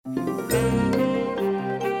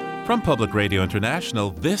From Public Radio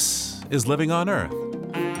International, this is Living on Earth.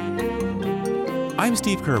 I'm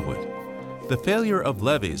Steve Curwood. The failure of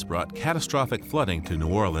levees brought catastrophic flooding to New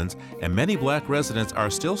Orleans, and many black residents are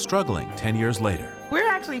still struggling 10 years later. We're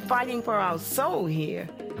actually fighting for our soul here.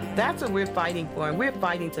 That's what we're fighting for. And we're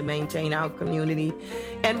fighting to maintain our community,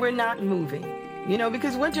 and we're not moving.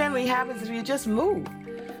 Because what generally happens is you just move.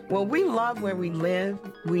 Well, we love where we live.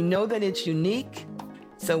 We know that it's unique.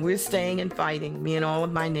 So we're staying and fighting, me and all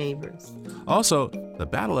of my neighbors. Also, the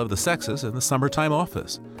battle of the sexes in the summertime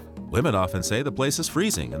office. Women often say the place is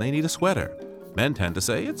freezing and they need a sweater. Men tend to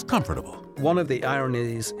say it's comfortable. One of the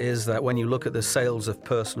ironies is that when you look at the sales of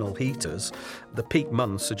personal heaters, the peak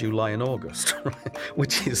months are July and August,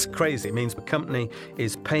 which is crazy. It means the company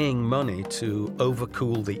is paying money to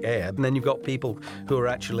overcool the air. And then you've got people who are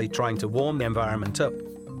actually trying to warm the environment up.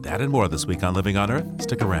 That and more this week on Living on Earth.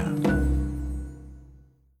 Stick around.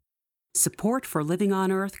 Support for Living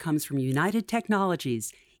on Earth comes from United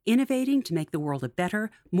Technologies, innovating to make the world a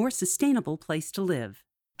better, more sustainable place to live.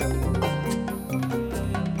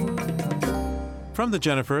 From the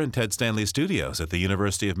Jennifer and Ted Stanley studios at the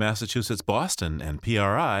University of Massachusetts Boston and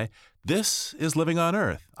PRI, this is Living on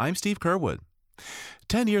Earth. I'm Steve Curwood.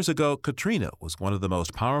 10 years ago, Katrina was one of the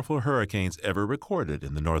most powerful hurricanes ever recorded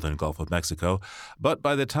in the northern Gulf of Mexico. But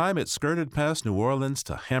by the time it skirted past New Orleans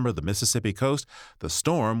to hammer the Mississippi coast, the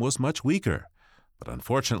storm was much weaker. But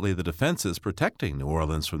unfortunately, the defenses protecting New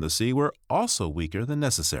Orleans from the sea were also weaker than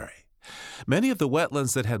necessary. Many of the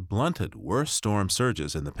wetlands that had blunted worse storm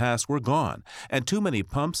surges in the past were gone, and too many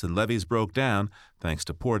pumps and levees broke down thanks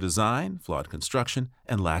to poor design, flawed construction,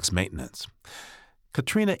 and lax maintenance.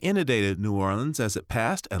 Katrina inundated New Orleans as it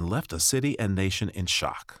passed and left a city and nation in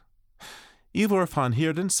shock. Ivor van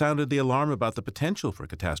Heerden sounded the alarm about the potential for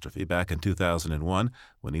catastrophe back in 2001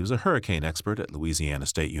 when he was a hurricane expert at Louisiana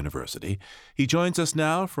State University. He joins us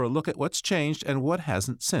now for a look at what's changed and what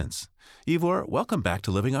hasn't since. Ivor, welcome back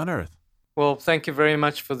to Living on Earth. Well, thank you very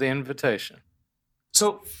much for the invitation.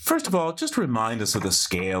 So, first of all, just remind us of the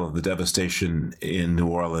scale of the devastation in New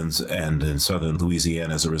Orleans and in southern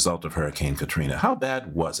Louisiana as a result of Hurricane Katrina. How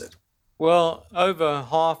bad was it? Well, over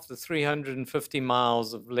half the 350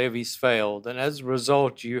 miles of levees failed, and as a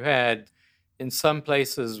result, you had, in some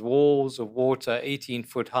places, walls of water 18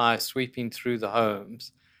 foot high sweeping through the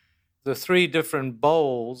homes. The three different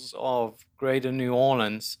bowls of greater New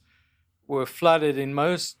Orleans were flooded in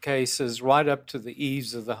most cases right up to the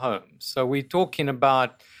eaves of the homes. So we're talking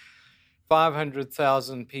about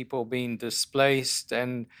 500,000 people being displaced.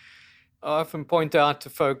 And I often point out to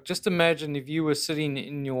folk, just imagine if you were sitting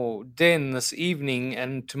in your den this evening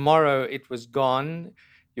and tomorrow it was gone,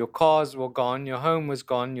 your cars were gone, your home was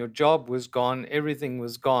gone, your job was gone, everything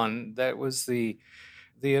was gone. That was the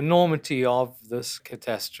enormity of this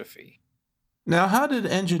catastrophe. Now, how did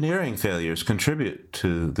engineering failures contribute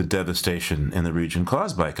to the devastation in the region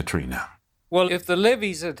caused by Katrina? Well, if the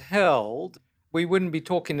levees had held, we wouldn't be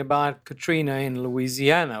talking about Katrina in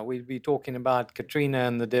Louisiana. We'd be talking about Katrina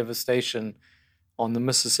and the devastation on the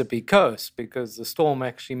Mississippi coast, because the storm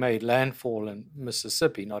actually made landfall in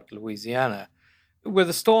Mississippi, not Louisiana. With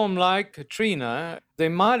a storm like Katrina,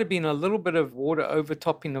 there might have been a little bit of water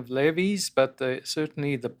overtopping of levees, but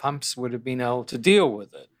certainly the pumps would have been able to deal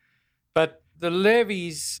with it. But the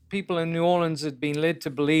levees, people in New Orleans had been led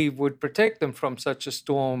to believe would protect them from such a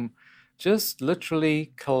storm, just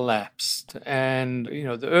literally collapsed. And,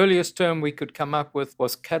 the earliest term we could come up with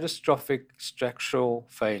was catastrophic structural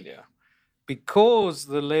failure. Because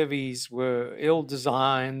the levees were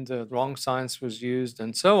ill-designed, the wrong science was used,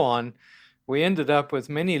 and so on, we ended up with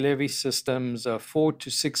many levee systems 4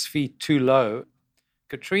 to 6 feet too low.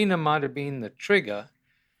 Katrina might have been the trigger,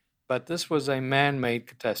 but this was a man-made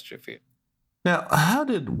catastrophe. Now, how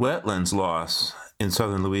did wetlands loss in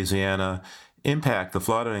southern Louisiana impact the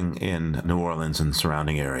flooding in New Orleans and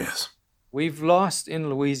surrounding areas? We've lost in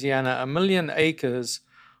Louisiana 1 million acres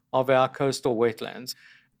of our coastal wetlands.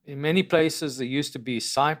 In many places, there used to be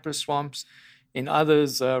cypress swamps. In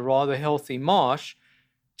others, rather healthy marsh.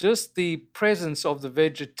 Just the presence of the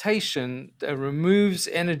vegetation removes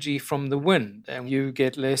energy from the wind, and you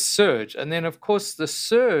get less surge. And then, of course, the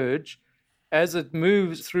surge, as it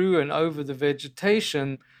moves through and over the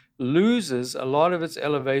vegetation, loses a lot of its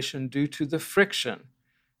elevation due to the friction.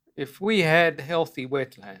 If we had healthy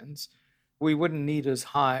wetlands, we wouldn't need as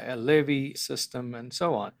high a levee system and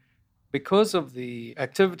so on. Because of the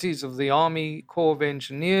activities of the Army Corps of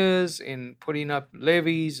Engineers in putting up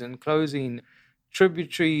levees and closing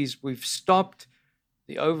tributaries, we've stopped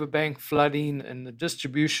the overbank flooding and the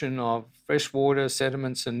distribution of fresh water,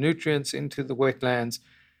 sediments, and nutrients into the wetlands.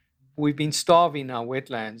 we've been starving our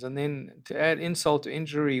wetlands. And then to add insult to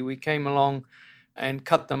injury, we came along and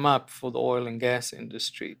cut them up for the oil and gas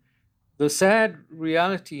industry. The sad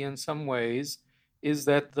reality in some ways is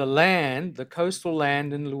that the land, the coastal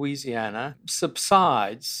land in Louisiana,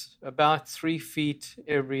 subsides about 3 feet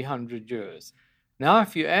every 100 years. Now,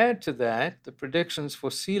 if you add to that the predictions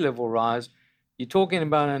for sea level rise, you're talking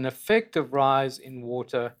about an effective rise in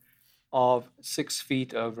water of 6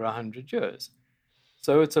 feet over 100 years.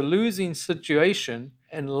 So it's a losing situation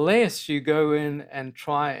unless you go in and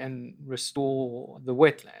try and restore the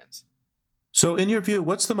wetlands. So, in your view,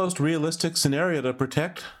 what's the most realistic scenario to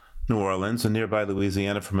protect New Orleans and nearby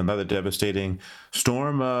Louisiana from another devastating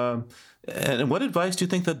storm? And what advice do you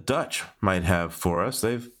think the Dutch might have for us?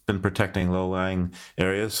 They've been protecting low-lying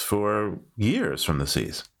areas for years from the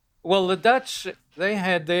seas. Well, the Dutch, they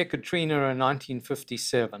had their Katrina in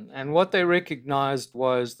 1957, and what they recognized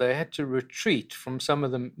was they had to retreat from some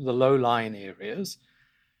of the low-lying areas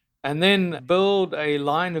and then build a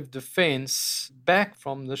line of defense back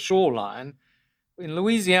from the shoreline. In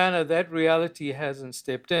Louisiana, that reality hasn't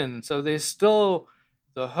stepped in, so there's still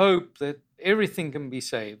the hope that everything can be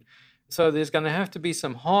saved. So there's going to have to be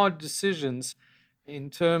some hard decisions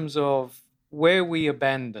in terms of where we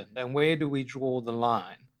abandon and where do we draw the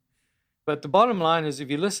line. But the bottom line is,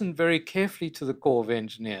 if you listen very carefully to the Corps of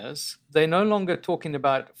Engineers, they're no longer talking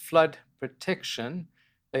about flood protection,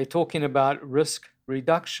 they're talking about risk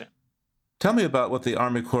reduction. Tell me about what the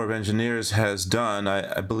Army Corps of Engineers has done.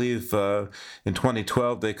 I believe in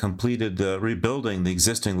 2012 they completed rebuilding the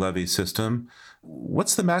existing levee system.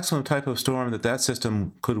 What's the maximum type of storm that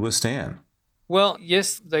system could withstand? Well,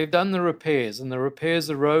 yes, they've done the repairs, and the repairs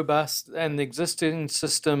are robust, and the existing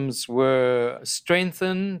systems were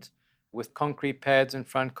strengthened with concrete pads in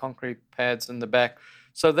front, concrete pads in the back.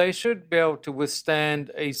 So they should be able to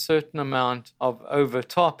withstand a certain amount of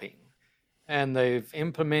overtopping. And they've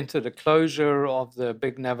implemented a closure of the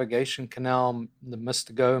big navigation canal, the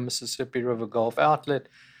Mississippi River Gulf Outlet,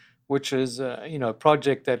 which is a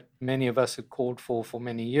project that many of us had called for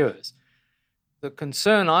many years. The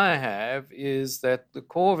concern I have is that the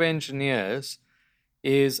Corps of Engineers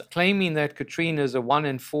is claiming that Katrina is a 1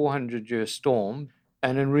 in 400-year storm,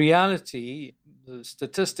 and in reality, the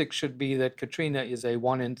statistic should be that Katrina is a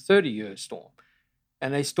 1 in 30-year storm,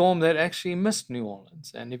 and a storm that actually missed New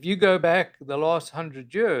Orleans. And if you go back the last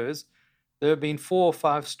 100 years, there have been 4 or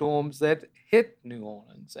 5 storms that hit New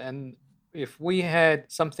Orleans. And if we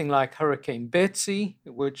had something like Hurricane Betsy,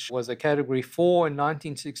 which was a Category 4 in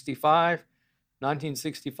 1965,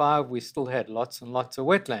 we still had lots and lots of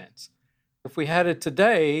wetlands. If we had it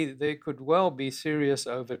today, there could well be serious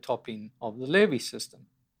overtopping of the levee system.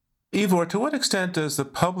 Ivor, to what extent does the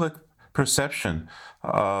public perception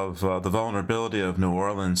of the vulnerability of New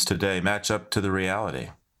Orleans today match up to the reality?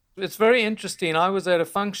 It's very interesting. I was at a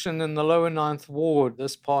function in the Lower Ninth Ward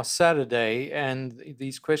this past Saturday, and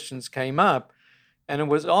these questions came up. And it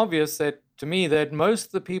was obvious to me that most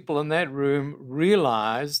of the people in that room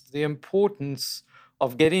realized the importance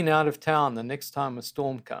of getting out of town the next time a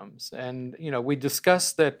storm comes. And, we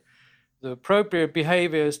discussed that the appropriate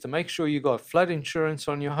behavior is to make sure you got flood insurance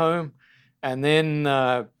on your home, and then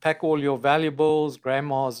pack all your valuables,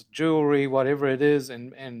 grandma's jewelry, whatever it is,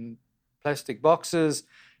 in plastic boxes.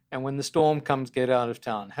 And when the storm comes, get out of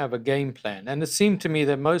town. Have a game plan. And it seemed to me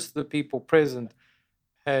that most of the people present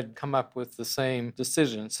had come up with the same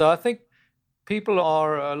decision. So I think people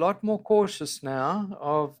are a lot more cautious now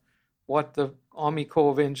of what the Army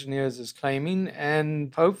Corps of Engineers is claiming.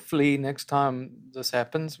 And hopefully next time this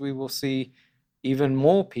happens, we will see even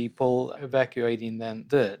more people evacuating than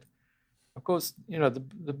did. Of course,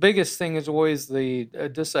 the biggest thing is always the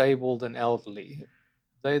disabled and elderly.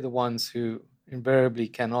 They're the ones who invariably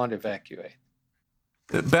cannot evacuate.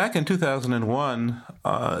 Back in 2001,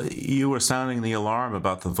 you were sounding the alarm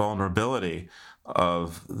about the vulnerability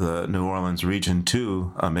of the New Orleans region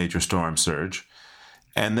to a major storm surge.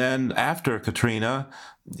 And then after Katrina,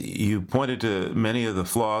 you pointed to many of the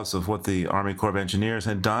flaws of what the Army Corps of Engineers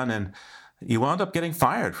had done, and you wound up getting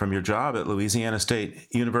fired from your job at Louisiana State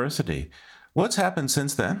University. What's happened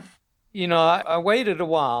since then? I waited a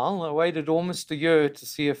while. I waited almost a year to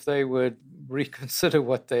see if they would reconsider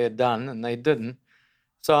what they had done, and they didn't.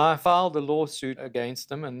 So I filed a lawsuit against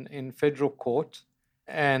them in federal court.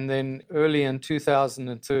 And then early in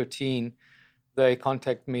 2013, they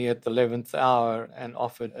contacted me at the 11th hour and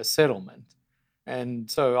offered a settlement. And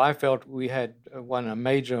so I felt we had won a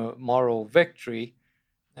major moral victory,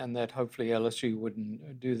 and that hopefully LSU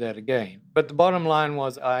wouldn't do that again. But the bottom line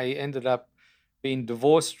was I ended up being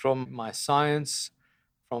divorced from my science,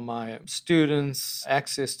 from my students,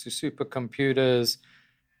 access to supercomputers,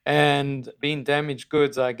 And being damaged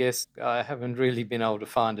goods, I guess I haven't really been able to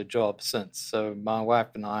find a job since. So my wife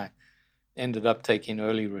and I ended up taking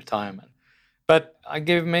early retirement. But I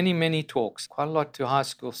give many, many talks, quite a lot to high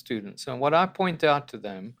school students. And what I point out to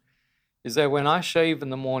them is that when I shave in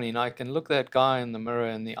the morning, I can look that guy in the mirror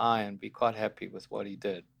in the eye and be quite happy with what he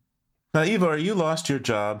did. Now, Ivor, you lost your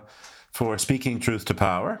job for speaking truth to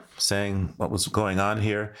power, saying what was going on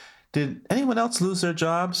here. Did anyone else lose their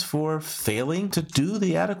jobs for failing to do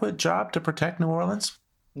the adequate job to protect New Orleans?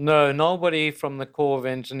 No, nobody from the Corps of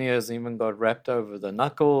Engineers even got wrapped over the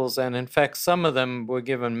knuckles. And in fact, some of them were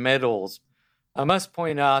given medals. I must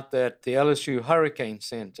point out that the LSU Hurricane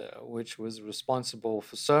Center, which was responsible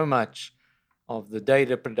for so much of the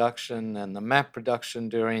data production and the map production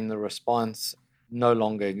during the response, no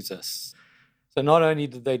longer exists. So not only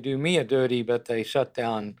did they do me a dirty, but they shut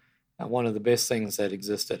down one of the best things that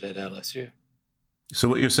existed at LSU. So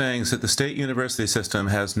what you're saying is that the state university system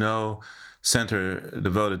has no center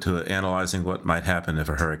devoted to analyzing what might happen if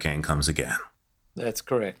a hurricane comes again. That's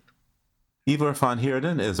correct. Ivor van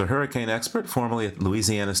Heerden is a hurricane expert, formerly at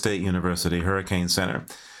Louisiana State University Hurricane Center.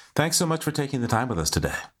 Thanks so much for taking the time with us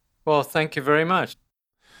today. Well, thank you very much.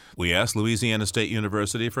 We asked Louisiana State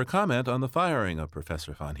University for comment on the firing of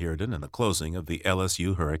Professor van Heerden and the closing of the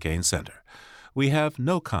LSU Hurricane Center. We have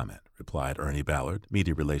no comment, replied Ernie Ballard,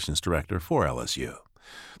 Media Relations Director for LSU.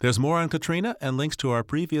 There's more on Katrina and links to our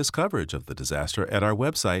previous coverage of the disaster at our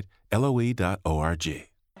website, loe.org.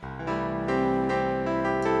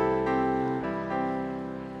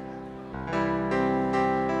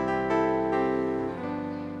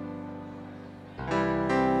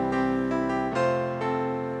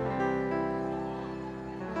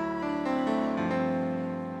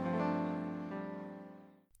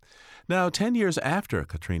 Now, 10 years after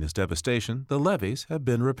Katrina's devastation, the levees have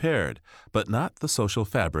been repaired, but not the social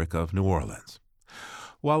fabric of New Orleans.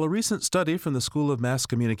 While a recent study from the School of Mass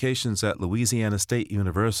Communications at Louisiana State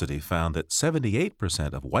University found that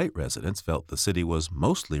 78% of white residents felt the city was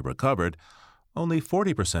mostly recovered, only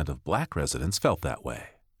 40% of black residents felt that way.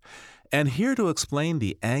 And here to explain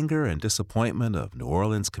the anger and disappointment of New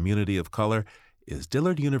Orleans' community of color is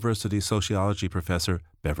Dillard University sociology professor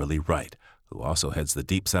Beverly Wright, who also heads the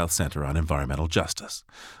Deep South Center on Environmental Justice.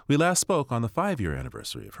 We last spoke on the 5-year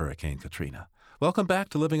anniversary of Hurricane Katrina. Welcome back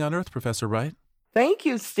to Living on Earth, Professor Wright. Thank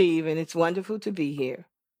you, Steve, and it's wonderful to be here.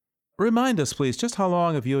 Remind us, please, just how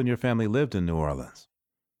long have you and your family lived in New Orleans?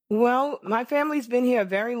 Well, my family's been here a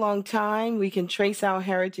very long time. We can trace our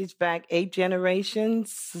heritage back 8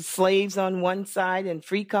 generations, slaves on one side and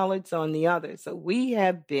free coloreds on the other. So we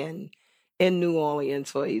have been in New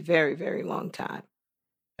Orleans for a very, very long time.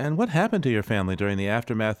 And what happened to your family during the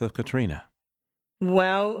aftermath of Katrina?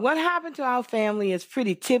 Well, what happened to our family is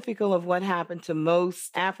pretty typical of what happened to most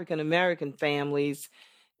African American families,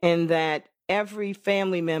 in that every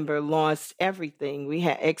family member lost everything. We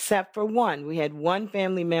had, except for one. We had one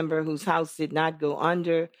family member whose house did not go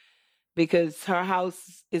under because her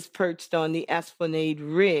house is perched on the Esplanade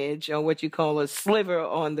Ridge, or what you call a sliver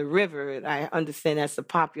on the river. I understand that's a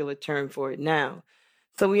popular term for it now.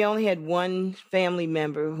 So we only had one family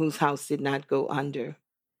member whose house did not go under.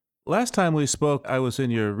 Last time we spoke, I was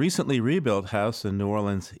in your recently rebuilt house in New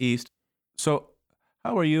Orleans East. So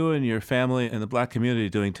how are you and your family and the black community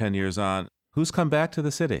doing 10 years on? Who's come back to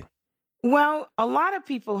the city? Well, a lot of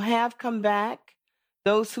people have come back.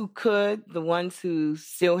 Those who could, the ones who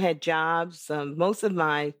still had jobs. Most of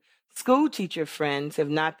my school teacher friends have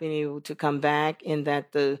not been able to come back, in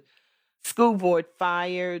that the school board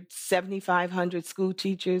fired 7,500 school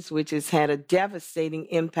teachers, which has had a devastating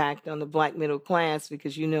impact on the black middle class,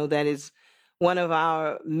 because you know that is one of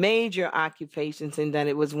our major occupations, and that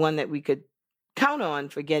it was one that we could count on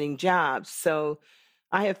for getting jobs. So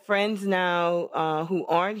I have friends now who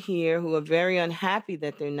aren't here, who are very unhappy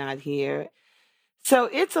that they're not here. So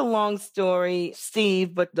it's a long story,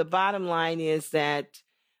 Steve, but the bottom line is that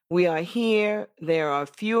we are here. There are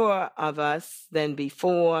fewer of us than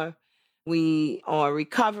before. We are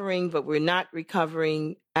recovering, but we're not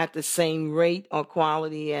recovering at the same rate or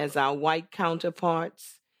quality as our white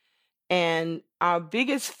counterparts. And our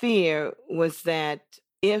biggest fear was that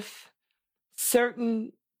if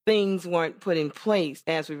certain things weren't put in place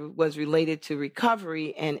as was related to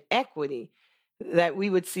recovery and equity, that we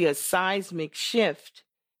would see a seismic shift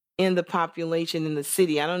in the population in the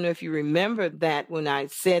city. I don't know if you remember that when I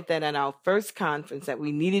said that at our first conference, that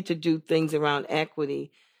we needed to do things around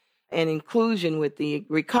equity and inclusion with the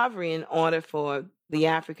recovery in order for the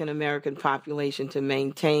African American population to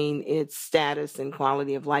maintain its status and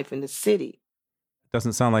quality of life in the city.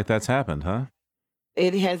 Doesn't sound like that's happened, huh?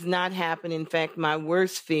 It has not happened. In fact, my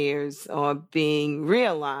worst fears are being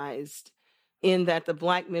realized in that the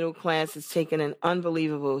Black middle class has taken an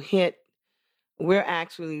unbelievable hit. We're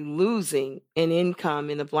actually losing an income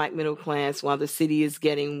in the Black middle class while the city is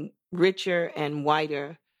getting richer and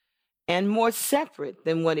whiter and more separate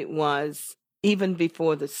than what it was even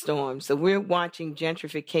before the storm. So we're watching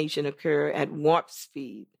gentrification occur at warp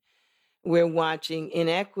speed. We're watching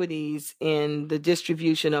inequities in the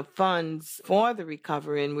distribution of funds for the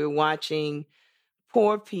recovery, and we're watching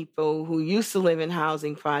poor people who used to live in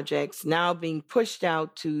housing projects now being pushed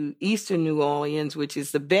out to eastern New Orleans, which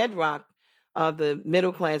is the bedrock of the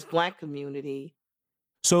middle-class Black community.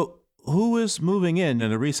 So who is moving in?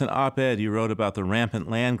 In a recent op-ed, you wrote about the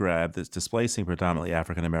rampant land grab that's displacing predominantly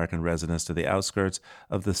African-American residents to the outskirts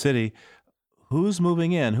of the city. Who's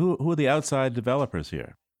moving in? Who are the outside developers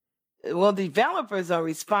here? Well, developers are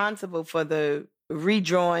responsible for the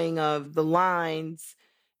redrawing of the lines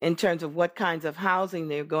in terms of what kinds of housing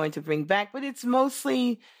they're going to bring back, but it's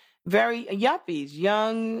mostly very yuppies,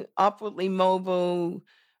 young, upwardly mobile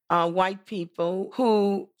white people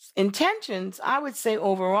whose intentions, I would say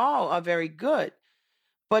overall, are very good.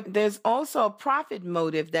 But there's also a profit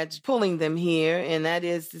motive that's pulling them here, and that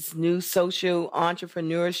is this new social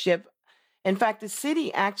entrepreneurship. In fact, the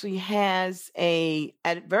city actually has an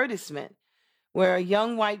advertisement where a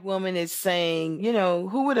young white woman is saying, you know,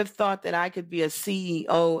 who would have thought that I could be a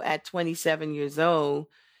CEO at 27 years old,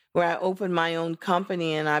 where I open my own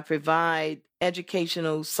company and I provide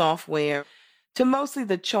educational software to mostly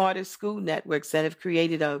the charter school networks that have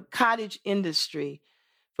created a cottage industry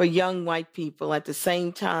for young white people. At the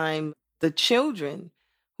same time, the children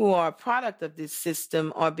who are a product of this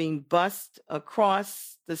system are being bused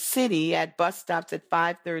across the city at bus stops at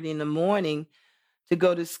 5:30 in the morning to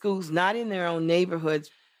go to schools not in their own neighborhoods.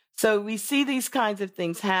 So we see these kinds of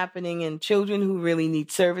things happening, and children who really need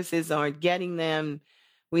services aren't getting them.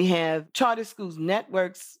 We have charter schools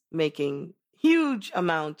networks making huge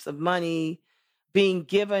amounts of money, being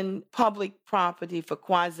given public property for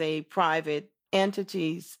quasi-private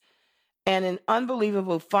entities, and an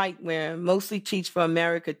unbelievable fight where mostly Teach for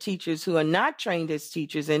America teachers who are not trained as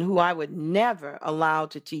teachers and who I would never allow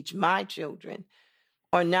to teach my children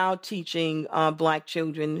are now teaching Black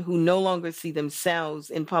children who no longer see themselves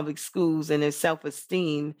in public schools, and their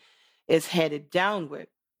self-esteem is headed downward.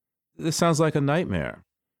 This sounds like a nightmare.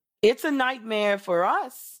 It's a nightmare for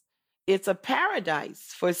us. It's a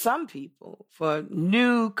paradise for some people, for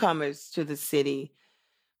newcomers to the city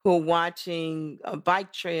who are watching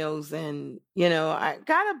bike trails. And, you know, I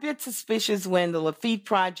got a bit suspicious when the Lafitte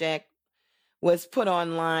Project was put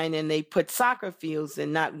online and they put soccer fields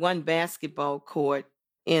and not one basketball court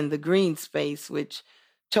in the green space, which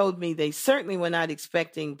told me they certainly were not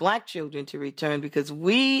expecting Black children to return, because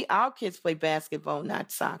our kids play basketball,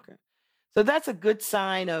 not soccer. So that's a good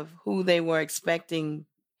sign of who they were expecting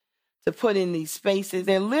to put in these spaces.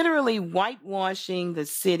 They're literally whitewashing the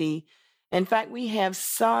city. In fact, we have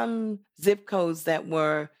some zip codes that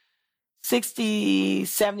were 60,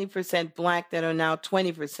 70% Black that are now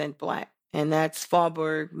 20% Black. And that's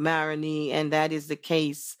Faubourg, Marigny, and that is the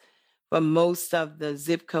case for most of the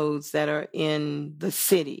zip codes that are in the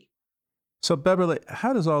city. So, Beverly,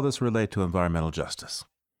 how does all this relate to environmental justice?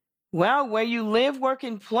 Well, where you live, work,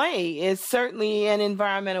 and play is certainly an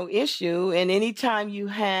environmental issue. And anytime you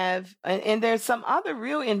have, and there's some other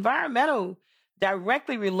real environmental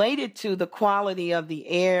directly related to the quality of the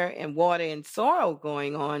air and water and soil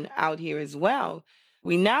going on out here as well.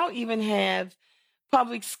 We now even have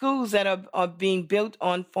public schools that are being built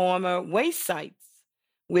on former waste sites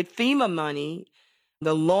with FEMA money.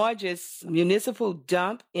 The largest municipal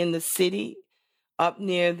dump in the city up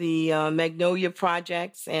near the Magnolia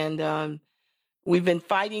projects. And we've been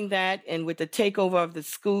fighting that. And with the takeover of the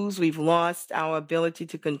schools, we've lost our ability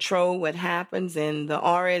to control what happens. And the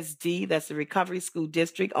RSD, that's the Recovery School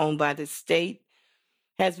District owned by the state,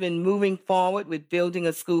 has been moving forward with building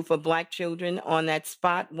a school for Black children on that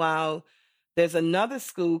spot, while there's another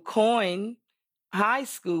school, Coyne High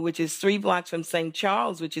School, which is 3 blocks from St.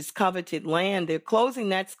 Charles, which is coveted land. They're closing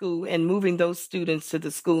that school and moving those students to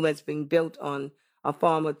the school that's being built on a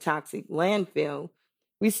former toxic landfill.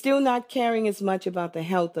 We're still not caring as much about the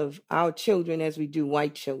health of our children as we do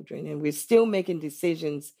white children. And we're still making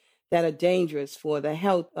decisions that are dangerous for the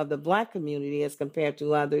health of the Black community as compared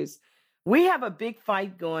to others. We have a big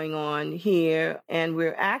fight going on here, and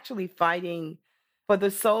we're actually fighting for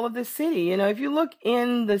the soul of the city. You know, if you look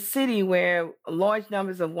in the city where large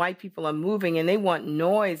numbers of white people are moving, and they want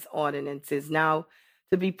noise ordinances now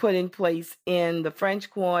to be put in place in the French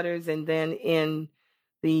quarters and then in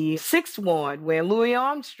the 6th Ward, where Louis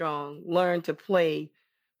Armstrong learned to play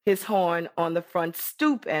his horn on the front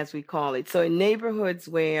stoop, as we call it. So in neighborhoods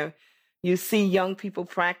where you see young people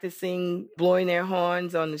practicing blowing their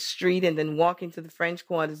horns on the street and then walking to the French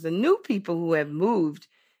Quarters, the new people who have moved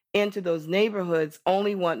into those neighborhoods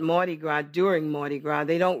only want Mardi Gras during Mardi Gras.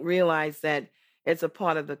 They don't realize that it's a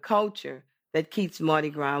part of the culture that keeps Mardi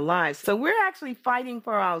Gras alive. So we're actually fighting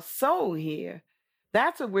for our soul here.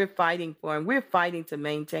 That's what we're fighting for. And we're fighting to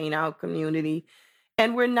maintain our community.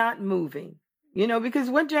 And we're not moving, because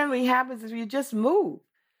what generally happens is you just move.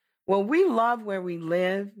 Well, we love where we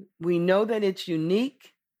live. We know that it's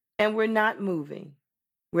unique, and we're not moving.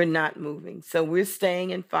 We're not moving. So we're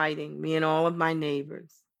staying and fighting, me and all of my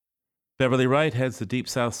neighbors. Beverly Wright heads the Deep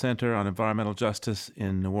South Center on Environmental Justice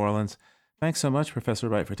in New Orleans. Thanks so much, Professor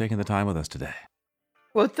Wright, for taking the time with us today.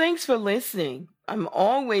 Well, thanks for listening. I'm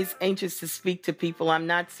always anxious to speak to people. I'm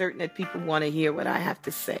not certain that people want to hear what I have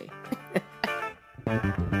to say.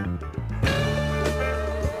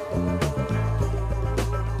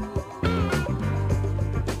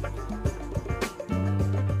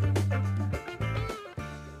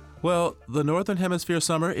 Well, the Northern Hemisphere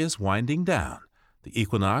summer is winding down. The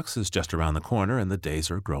equinox is just around the corner and the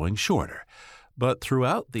days are growing shorter. But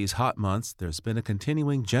throughout these hot months, there's been a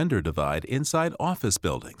continuing gender divide inside office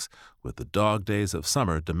buildings, with the dog days of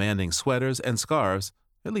summer demanding sweaters and scarves,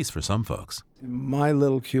 at least for some folks. In my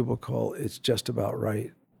little cubicle, it's just about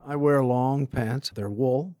right. I wear long pants. They're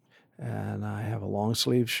wool, and I have a long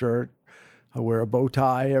sleeve shirt. I wear a bow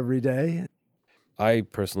tie every day. I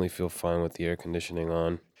personally feel fine with the air conditioning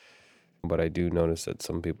on, but I do notice that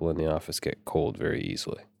some people in the office get cold very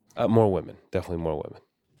easily. More women, definitely more women.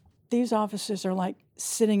 These offices are like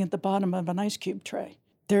sitting at the bottom of an ice cube tray.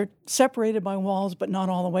 They're separated by walls, but not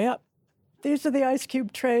all the way up. These are the ice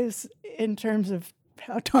cube trays in terms of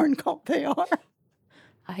how darn cold they are.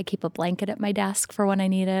 I keep a blanket at my desk for when I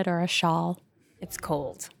need it, or a shawl. It's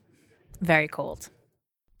cold. Very cold.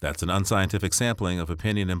 That's an unscientific sampling of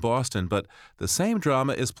opinion in Boston, but the same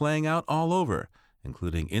drama is playing out all over,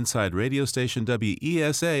 including inside radio station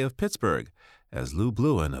WESA of Pittsburgh, as Lou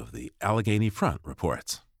Bluin of the Allegheny Front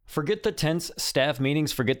reports. Forget the tense staff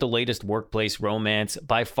meetings, forget the latest workplace romance.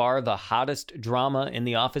 By far the hottest drama in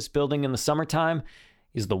the office building in the summertime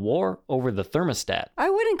is the war over the thermostat. I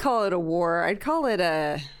wouldn't call it a war. I'd call it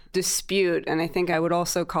a dispute, and I think I would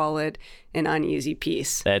also call it an uneasy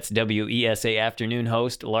peace. That's WESA afternoon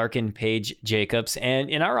host Larkin Page Jacobs. And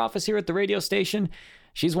in our office here at the radio station,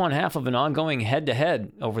 she's one half of an ongoing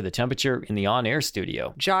head-to-head over the temperature in the on-air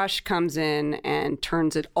studio. Josh comes in and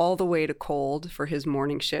turns it all the way to cold for his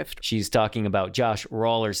morning shift. She's talking about Josh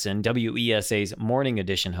Rawlerson, WESA's morning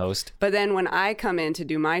edition host. But then when I come in to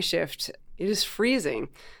do my shift, it is freezing.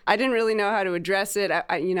 I didn't really know how to address it.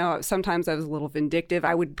 Sometimes I was a little vindictive.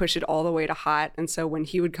 I would push it all the way to hot. And so when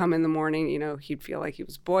he would come in the morning, he'd feel like he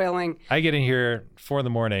was boiling. I get in here 4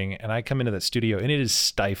 a.m. and I come into that studio and it is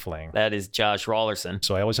stifling. That is Josh Rawlerson.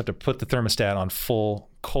 So I always have to put the thermostat on full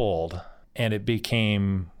cold. And it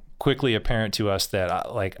became quickly apparent to us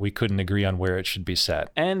that we couldn't agree on where it should be set.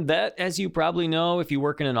 And that, as you probably know, if you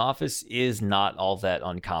work in an office, is not all that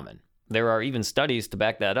uncommon. There are even studies to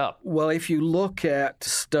back that up. Well, if you look at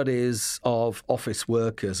studies of office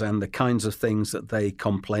workers and the kinds of things that they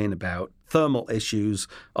complain about, thermal issues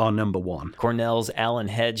are number one. Cornell's Alan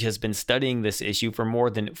Hedge has been studying this issue for more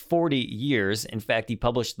than 40 years. In fact, he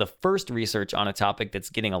published the first research on a topic that's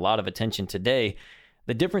getting a lot of attention today: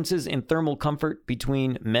 the differences in thermal comfort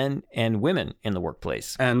between men and women in the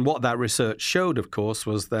workplace. And what that research showed, of course,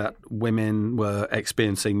 was that women were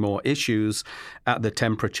experiencing more issues at the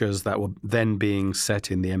temperatures that were then being set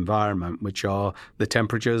in the environment, which are the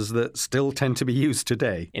temperatures that still tend to be used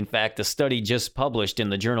today. In fact, a study just published in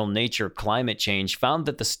the journal Nature Climate Change found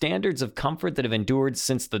that the standards of comfort that have endured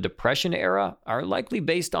since the Depression era are likely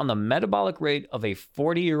based on the metabolic rate of a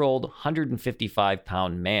 40-year-old,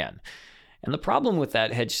 155-pound man. And the problem with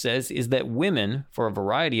that, Hedge says, is that women, for a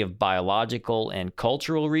variety of biological and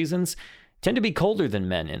cultural reasons, tend to be colder than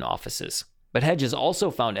men in offices. But Hedge has also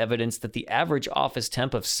found evidence that the average office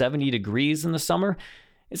temp of 70 degrees in the summer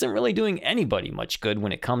isn't really doing anybody much good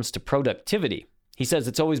when it comes to productivity. He says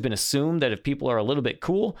it's always been assumed that if people are a little bit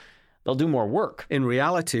cool, they'll do more work. In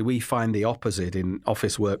reality, we find the opposite in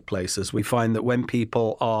office workplaces. We find that when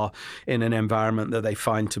people are in an environment that they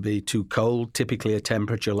find to be too cold, typically a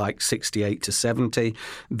temperature like 68 to 70,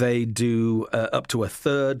 they do up to a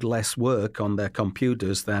third less work on their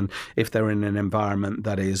computers than if they're in an environment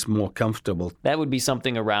that is more comfortable. That would be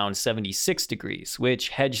something around 76 degrees, which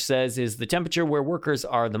Hedge says is the temperature where workers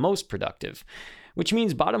are the most productive. which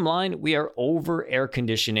means bottom line, we are over air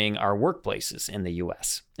conditioning our workplaces in the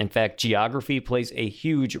US. In fact, geography plays a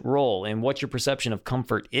huge role in what your perception of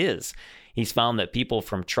comfort is. He's found that people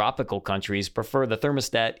from tropical countries prefer the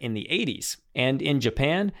thermostat in the 80s, and in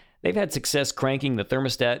Japan, they've had success cranking the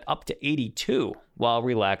thermostat up to 82 while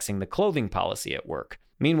relaxing the clothing policy at work.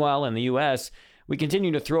 Meanwhile, in the US, we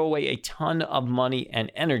continue to throw away a ton of money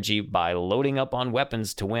and energy by loading up on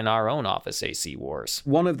weapons to win our own office AC wars.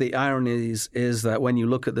 One of the ironies is that when you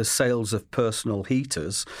look at the sales of personal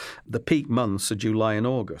heaters, the peak months are July and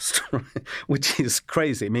August, which is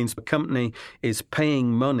crazy. It means the company is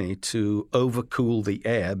paying money to overcool the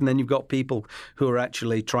air. And then you've got people who are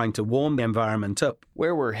actually trying to warm the environment up.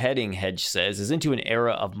 Where we're heading, Hedge says, is into an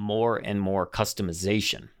era of more and more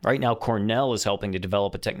customization. Right now, Cornell is helping to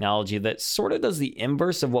develop a technology that sort of does the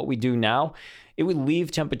inverse of what we do now. It would leave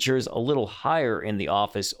temperatures a little higher in the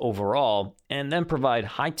office overall and then provide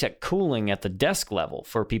high-tech cooling at the desk level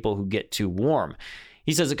for people who get too warm.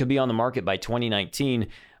 He says it could be on the market by 2019,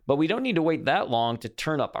 but we don't need to wait that long to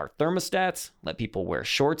turn up our thermostats, let people wear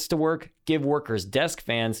shorts to work, give workers desk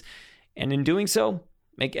fans, and in doing so,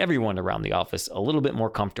 make everyone around the office a little bit more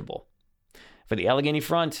comfortable. For the Allegheny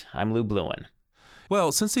Front, I'm Lou Bluen.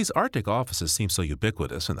 Well, since these Arctic offices seem so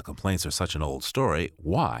ubiquitous and the complaints are such an old story,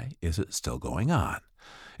 why is it still going on?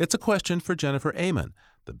 It's a question for Jennifer Amon,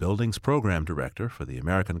 the Buildings Program Director for the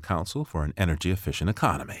American Council for an Energy Efficient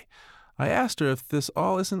Economy. I asked her if this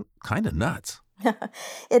all isn't kind of nuts.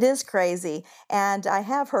 It is crazy, and I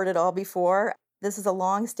have heard it all before. This is a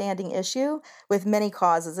long-standing issue with many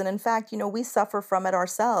causes, and in fact, we suffer from it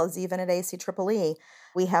ourselves, even at ACEEE.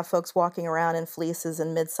 We have folks walking around in fleeces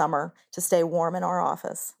in midsummer to stay warm in our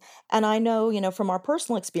office. And I know, from our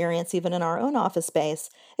personal experience, even in our own office space,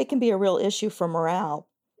 it can be a real issue for morale.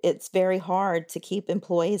 It's very hard to keep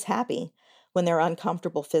employees happy when they're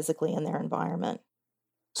uncomfortable physically in their environment.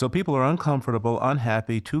 So people are uncomfortable,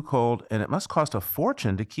 unhappy, too cold, and it must cost a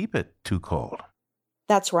fortune to keep it too cold.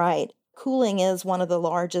 That's right. Cooling is one of the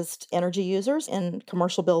largest energy users in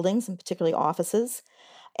commercial buildings, and particularly offices.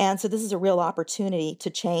 And so this is a real opportunity to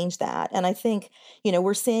change that. And I think,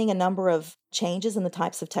 we're seeing a number of changes in the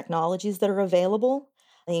types of technologies that are available,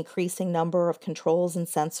 the increasing number of controls and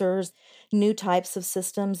sensors, new types of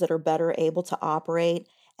systems that are better able to operate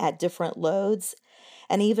at different loads,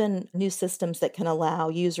 and even new systems that can allow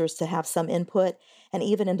users to have some input and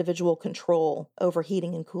even individual control over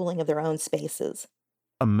heating and cooling of their own spaces.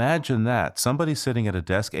 Imagine that. Somebody sitting at a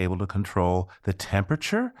desk able to control the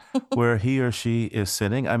temperature where he or she is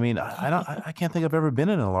sitting. I mean, I can't think I've ever been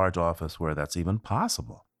in a large office where that's even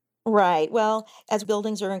possible. Right. Well, as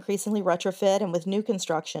buildings are increasingly retrofit and with new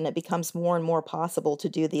construction, it becomes more and more possible to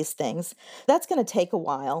do these things. That's going to take a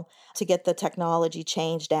while to get the technology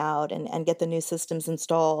changed out and get the new systems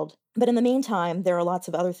installed. But in the meantime, there are lots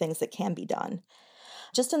of other things that can be done.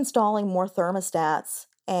 Just installing more thermostats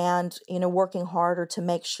and, working harder to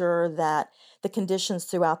make sure that the conditions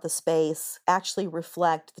throughout the space actually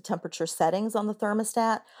reflect the temperature settings on the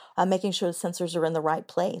thermostat, making sure the sensors are in the right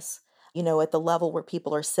place, at the level where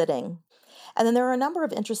people are sitting. And then there are a number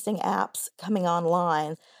of interesting apps coming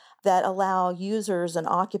online that allow users and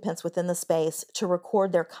occupants within the space to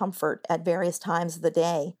record their comfort at various times of the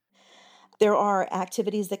day. There are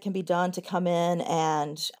activities that can be done to come in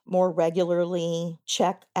and more regularly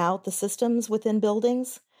check out the systems within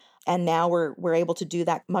buildings. And now we're able to do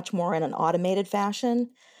that much more in an automated fashion.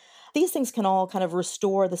 These things can all kind of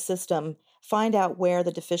restore the system, find out where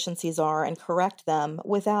the deficiencies are and correct them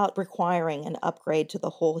without requiring an upgrade to the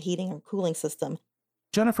whole heating or cooling system.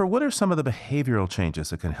 Jennifer, what are some of the behavioral changes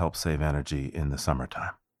that can help save energy in the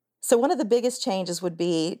summertime? So one of the biggest changes would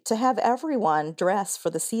be to have everyone dress for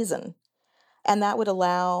the season. And that would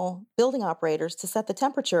allow building operators to set the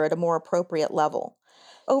temperature at a more appropriate level.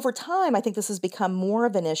 Over time, I think this has become more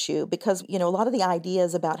of an issue because, a lot of the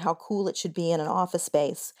ideas about how cool it should be in an office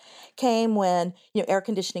space came when, air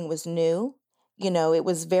conditioning was new. It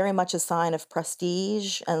was very much a sign of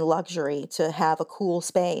prestige and luxury to have a cool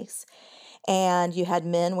space. And you had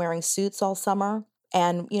men wearing suits all summer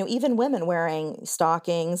and, even women wearing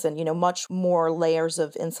stockings and, much more layers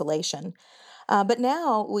of insulation. But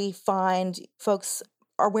now we find folks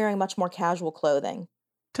are wearing much more casual clothing.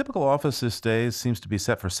 Typical office these days seems to be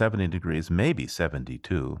set for 70 degrees, maybe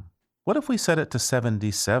 72. What if we set it to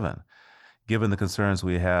 77? Given the concerns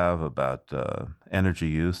we have about energy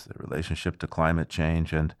use, the relationship to climate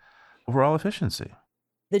change, and overall efficiency.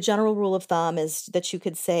 The general rule of thumb is that you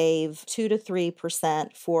could save 2 to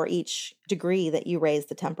 3% for each degree that you raise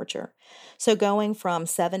the temperature. So going from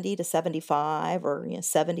 70 to 75 or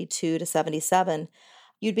 72 to 77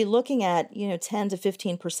 you'd be looking at, 10 to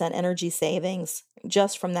 15% energy savings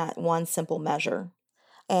just from that one simple measure.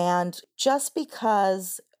 And just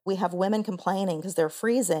because we have women complaining because they're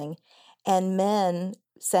freezing and men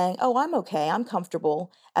saying, oh, I'm okay, I'm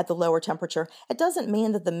comfortable at the lower temperature, it doesn't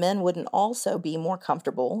mean that the men wouldn't also be more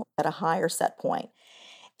comfortable at a higher set point.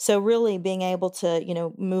 So really being able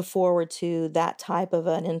to, move forward to that type of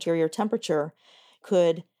an interior temperature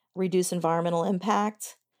could reduce environmental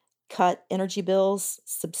impact, cut energy bills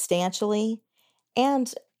substantially,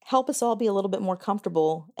 and help us all be a little bit more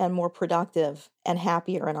comfortable and more productive and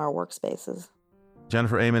happier in our workspaces.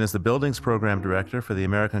 Jennifer Amen is the Buildings Program Director for the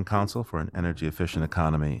American Council for an Energy Efficient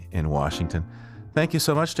Economy in Washington. Thank you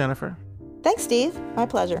so much, Jennifer. Thanks, Steve. My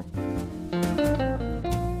pleasure.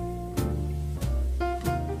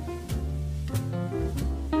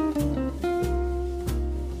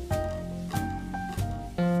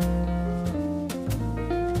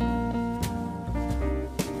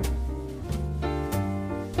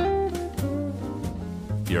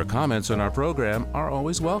 Your comments on our program are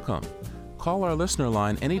always welcome. Call our listener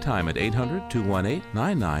line anytime at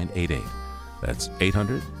 800-218-9988. That's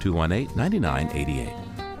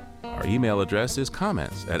 800-218-9988. Our email address is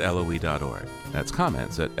comments@loe.org. That's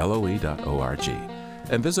comments@loe.org.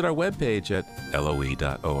 And visit our webpage at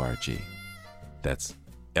loe.org. That's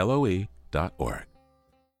loe.org.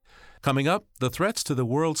 Coming up, the threats to the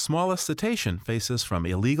world's smallest cetacean faces from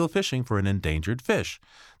illegal fishing for an endangered fish.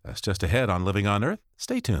 That's just ahead on Living on Earth.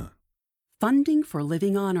 Stay tuned. Funding for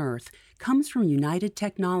Living on Earth comes from United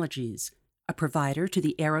Technologies, a provider to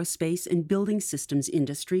the aerospace and building systems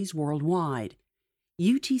industries worldwide.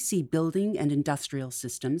 UTC Building and Industrial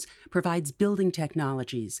Systems provides building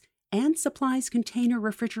technologies and supplies container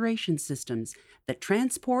refrigeration systems that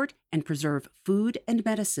transport and preserve food and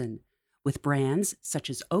medicine, with brands such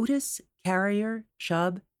as Otis, Carrier,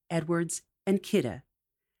 Chubb, Edwards, and Kidde.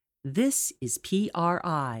 This is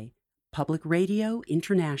PRI, Public Radio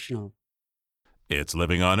International. It's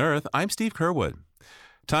Living on Earth. I'm Steve Curwood.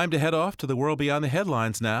 Time to head off to the world beyond the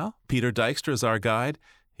headlines now. Peter Dykstra is our guide.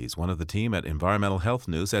 He's one of the team at Environmental Health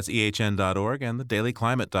News. That's ehn.org and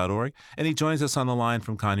thedailyclimate.org. And he joins us on the line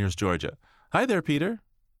from Conyers, Georgia. Hi there, Peter.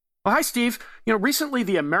 Well, hi, Steve. Recently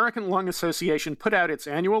the American Lung Association put out its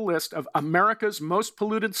annual list of America's most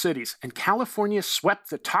polluted cities, and California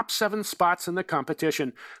swept the top 7 spots in the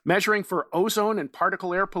competition, measuring for ozone and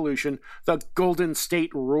particle air pollution. The Golden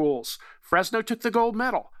State rules. Fresno took the gold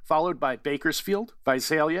medal, followed by Bakersfield,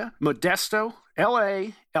 Visalia, Modesto,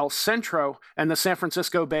 LA, El Centro, and the San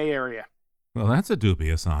Francisco Bay Area. Well, that's a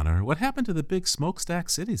dubious honor. What happened to the big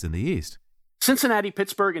smokestack cities in the East? Cincinnati,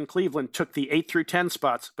 Pittsburgh, and Cleveland took the 8 through 10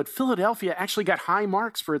 spots, but Philadelphia actually got high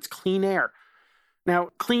marks for its clean air.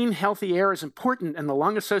 Now, clean, healthy air is important, and the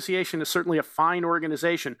Lung Association is certainly a fine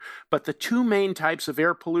organization, but the 2 main types of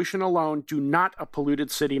air pollution alone do not a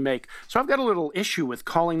polluted city make. So I've got a little issue with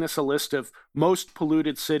calling this a list of most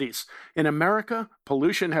polluted cities. In America,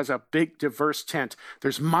 pollution has a big, diverse tent.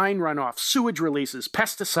 There's mine runoff, sewage releases,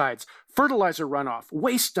 pesticides, fertilizer runoff,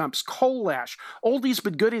 waste dumps, coal ash, oldies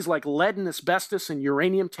but goodies like lead and asbestos and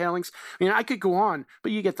uranium tailings. I could go on,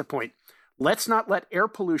 but you get the point. Let's not let air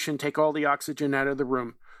pollution take all the oxygen out of the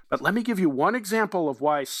room. But let me give you one example of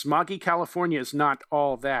why smoggy California is not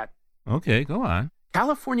all that. Okay, go on.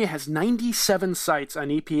 California has 97 sites on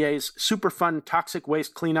EPA's Superfund Toxic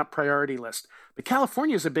Waste Cleanup Priority List. But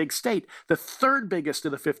California is a big state, the 3rd biggest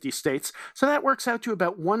of the 50 states, so that works out to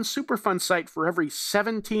about 1 Superfund site for every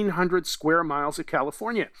 1,700 square miles of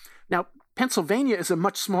California. Now, Pennsylvania is a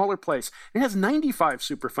much smaller place. It has 95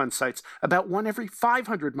 Superfund sites, about 1 every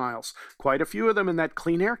 500 miles, quite a few of them in that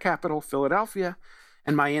clean air capital, Philadelphia.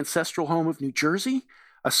 And my ancestral home of New Jersey,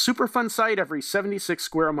 a Superfund site every 76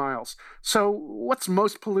 square miles. So what's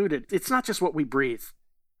most polluted? It's not just what we breathe.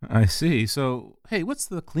 I see. So, hey, what's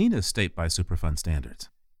the cleanest state by Superfund standards?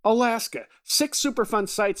 Alaska, 6 Superfund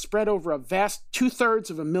sites spread over a vast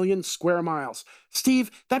 2/3 square miles. Steve,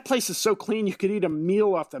 that place is so clean you could eat a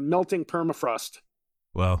meal off the melting permafrost.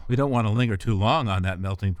 Well, we don't want to linger too long on that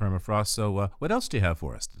melting permafrost, so what else do you have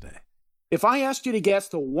for us today? If I asked you to guess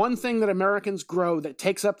the one thing that Americans grow that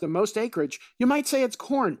takes up the most acreage, you might say it's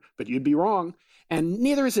corn, but you'd be wrong. And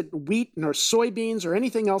neither is it wheat nor soybeans or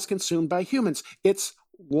anything else consumed by humans. It's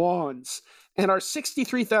lawns. And our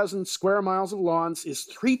 63,000 square miles of lawns is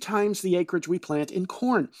 3 times the acreage we plant in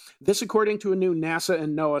corn. This according to a new NASA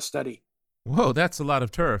and NOAA study. Whoa, that's a lot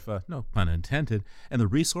of turf, no pun intended. And the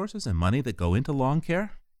resources and money that go into lawn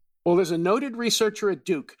care? Well, there's a noted researcher at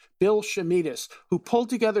Duke, Bill Shamitas, who pulled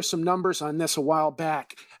together some numbers on this a while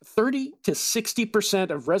back. 30 to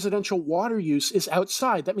 60% of residential water use is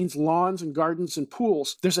outside. That means lawns and gardens and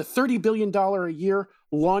pools. There's a $30 billion a year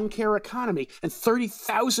lawn care economy, and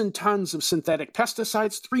 30,000 tons of synthetic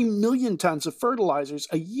pesticides, 3 million tons of fertilizers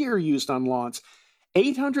a year used on lawns.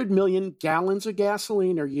 800 million gallons of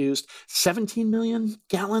gasoline are used. 17 million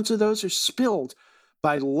gallons of those are spilled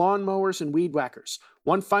by lawnmowers and weed whackers.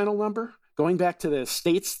 One final number, going back to the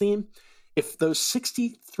states theme, if those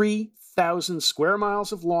 63,000 square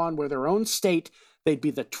miles of lawn were their own state, they'd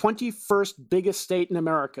be the 21st biggest state in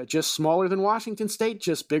America, just smaller than Washington State,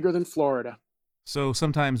 just bigger than Florida. So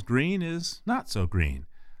sometimes green is not so green.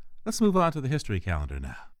 Let's move on to the history calendar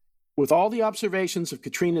now. With all the observations of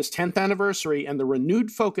Katrina's 10th anniversary and the renewed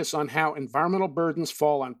focus on how environmental burdens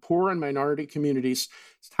fall on poor and minority communities,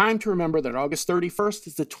 it's time to remember that August 31st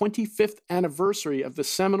is the 25th anniversary of the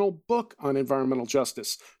seminal book on environmental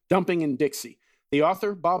justice, Dumping in Dixie. The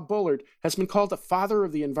author, Bob Bullard, has been called the father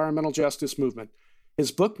of the environmental justice movement.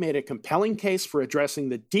 His book made a compelling case for addressing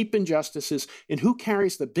the deep injustices in who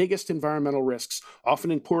carries the biggest environmental risks,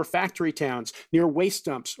 often in poor factory towns, near waste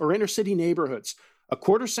dumps, or inner city neighborhoods. A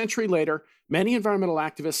quarter century later, many environmental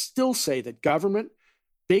activists still say that government,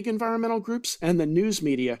 big environmental groups, and the news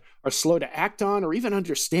media are slow to act on or even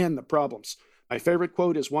understand the problems. My favorite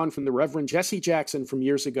quote is one from the Reverend Jesse Jackson from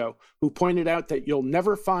years ago, who pointed out that you'll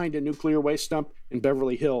never find a nuclear waste dump in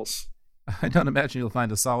Beverly Hills. I don't imagine you'll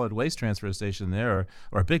find a solid waste transfer station there,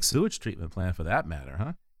 or a big sewage treatment plant for that matter,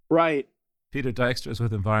 huh? Right. Peter Dykstra is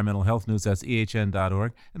with Environmental Health News. That's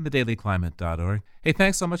ehn.org and thedailyclimate.org. Hey,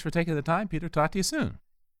 thanks so much for taking the time, Peter. Talk to you soon.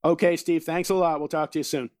 Okay, Steve. Thanks a lot. We'll talk to you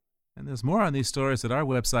soon. And there's more on these stories at our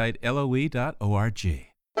website, loe.org.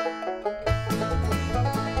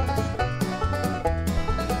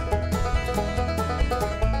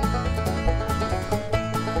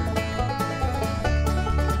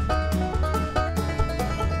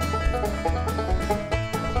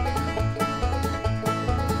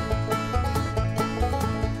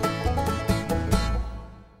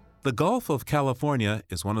 The Gulf of California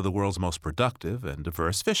is one of the world's most productive and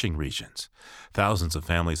diverse fishing regions. Thousands of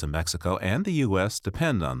families in Mexico and the U.S.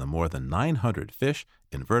 depend on the more than 900 fish,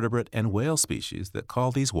 invertebrate, and whale species that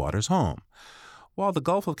call these waters home. While the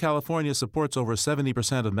Gulf of California supports over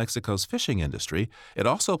 70% of Mexico's fishing industry, it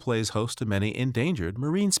also plays host to many endangered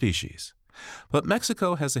marine species. But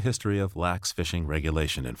Mexico has a history of lax fishing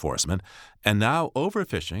regulation enforcement, and now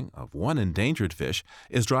overfishing of one endangered fish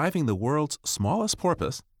is driving the world's smallest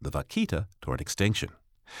porpoise, the vaquita, toward extinction.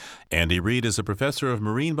 Andy Reid is a professor of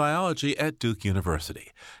marine biology at Duke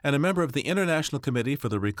University and a member of the International Committee for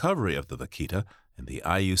the Recovery of the Vaquita and the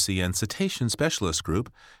IUCN Cetacean Specialist Group,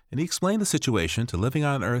 and he explained the situation to Living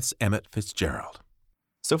on Earth's Emmett Fitzgerald.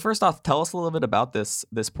 So first off, tell us a little bit about this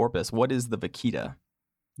porpoise. What is the vaquita?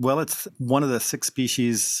 Well, it's one of the 6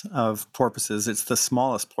 species of porpoises. It's the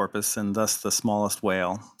smallest porpoise and thus the smallest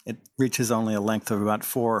whale. It reaches only a length of about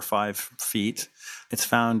 4 or 5 feet. It's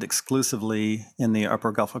found exclusively in the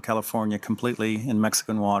upper Gulf of California, completely in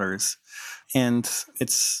Mexican waters. And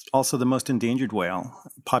it's also the most endangered whale.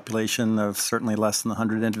 Population of certainly less than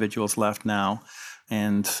 100 individuals left now.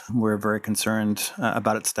 And we're very concerned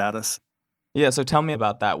about its status. Yeah, so tell me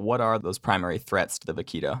about that. What are those primary threats to the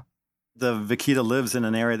vaquita? The vaquita lives in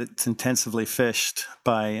an area that's intensively fished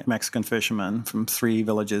by Mexican fishermen from 3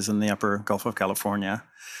 villages in the upper Gulf of California.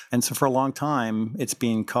 And so for a long time, it's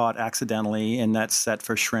being caught accidentally in nets set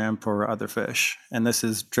for shrimp or other fish. And this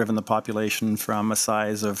has driven the population from a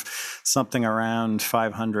size of something around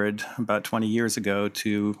 500 about 20 years ago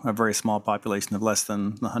to a very small population of less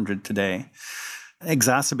than 100 today.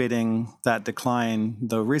 Exacerbating that decline,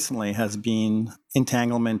 though recently, has been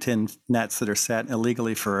entanglement in nets that are set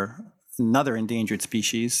illegally for another endangered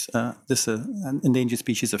species. This is an endangered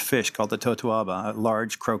species of fish called the totoaba, a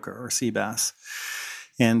large croaker or sea bass.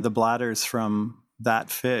 And the bladders from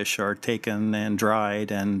that fish are taken and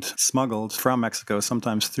dried and smuggled from Mexico,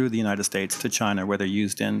 sometimes through the United States to China, where they're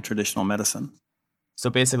used in traditional medicine.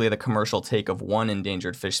 So basically, the commercial take of one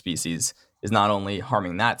endangered fish species is not only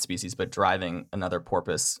harming that species, but driving another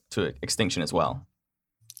porpoise to extinction as well.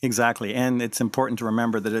 Exactly. And it's important to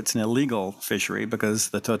remember that it's an illegal fishery because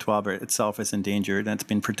the totoaba itself is endangered and it's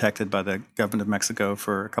been protected by the government of Mexico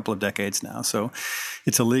for a couple of decades now. So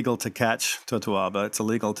it's illegal to catch totoaba. It's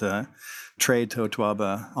illegal to trade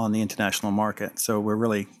totoaba on the international market. So we're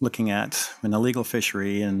really looking at an illegal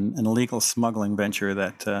fishery and an illegal smuggling venture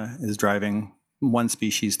that is driving one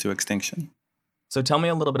species to extinction. So tell me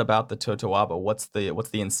a little bit about the totoaba. What's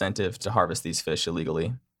the incentive to harvest these fish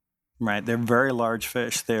illegally? Right. They're very large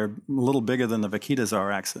fish. They're a little bigger than the vaquitas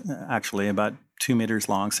are, actually, about 2 meters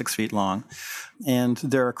long, 6 feet long. And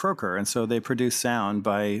they're a croaker, and so they produce sound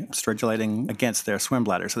by stridulating against their swim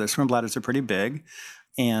bladders. So their swim bladders are pretty big.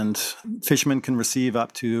 And fishermen can receive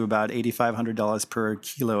up to about $8,500 per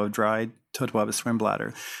kilo of dried totoaba swim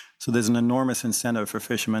bladder. So there's an enormous incentive for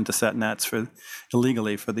fishermen to set nets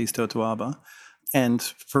illegally for these totoaba. And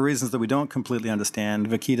for reasons that we don't completely understand,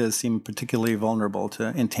 vaquitas seem particularly vulnerable to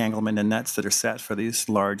entanglement in nets that are set for these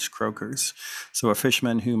large croakers. So a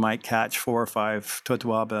fisherman who might catch 4 or 5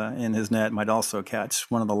 totoaba in his net might also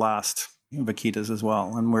catch one of the last vaquitas as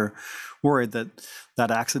well. And we're worried that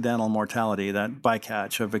that accidental mortality, that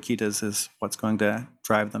bycatch of vaquitas, is what's going to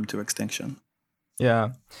drive them to extinction. Yeah.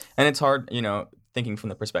 And it's hard, thinking from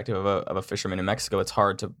the perspective of a fisherman in Mexico, it's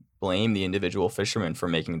hard to blame the individual fisherman for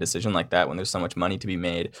making a decision like that when there's so much money to be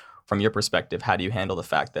made. From your perspective, how do you handle the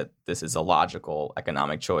fact that this is a logical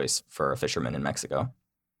economic choice for a fisherman in Mexico?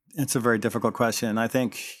 It's a very difficult question. I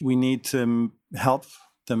think we need to help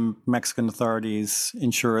the Mexican authorities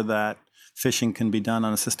ensure that fishing can be done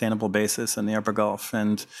on a sustainable basis in the Upper Gulf.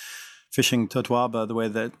 And fishing totoaba, the way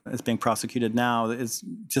that it's being prosecuted now, is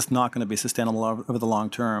just not going to be sustainable over the long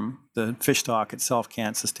term. The fish stock itself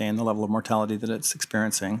can't sustain the level of mortality that it's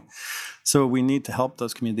experiencing. So we need to help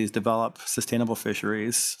those communities develop sustainable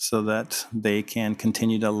fisheries so that they can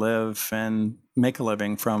continue to live and make a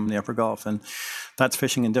living from the Upper Gulf. And that's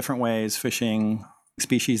fishing in different ways, fishing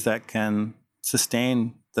species that can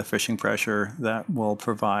sustain the fishing pressure that will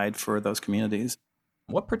provide for those communities.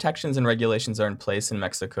 What protections and regulations are in place in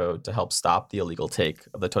Mexico to help stop the illegal take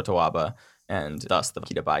of the totoaba and thus the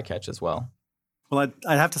vaquita bycatch as well? Well,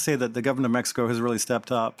 I'd have to say that the government of Mexico has really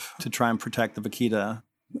stepped up to try and protect the vaquita.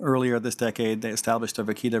 Earlier this decade, they established a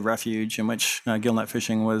vaquita refuge in which gillnet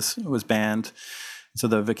fishing was banned. So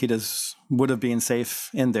the vaquitas would have been safe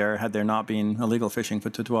in there had there not been illegal fishing for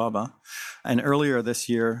totoaba. And earlier this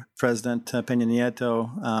year, President Peña Nieto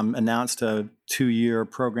announced a 2-year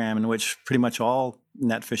program in which pretty much all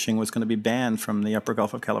net fishing was going to be banned from the Upper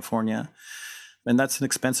Gulf of California. And that's an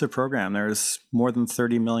expensive program. There's more than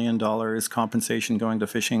 $30 million compensation going to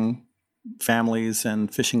fishing families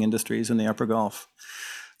and fishing industries in the Upper Gulf.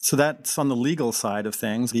 So that's on the legal side of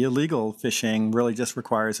things. The illegal fishing really just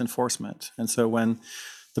requires enforcement. And so when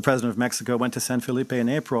the president of Mexico went to San Felipe in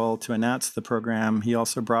April to announce the program, he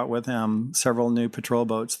also brought with him several new patrol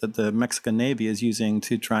boats that the Mexican Navy is using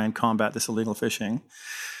to try and combat this illegal fishing.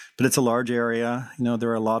 But it's a large area. There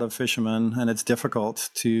are a lot of fishermen, and it's difficult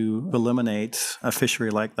to eliminate a fishery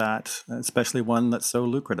like that, especially one that's so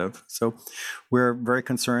lucrative. So we're very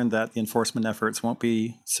concerned that the enforcement efforts won't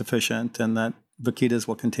be sufficient and that vaquitas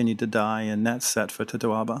will continue to die in nets set for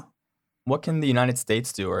totoaba. What can the United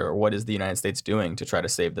States do, or what is the United States doing to try to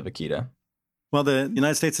save the vaquita? Well, the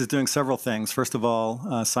United States is doing several things. First of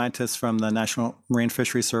all, scientists from the National Marine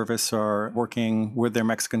Fisheries Service are working with their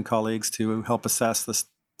Mexican colleagues to help assess the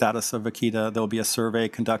status of vaquita. There'll be a survey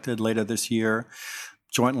conducted later this year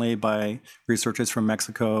jointly by researchers from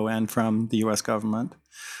Mexico and from the U.S. government.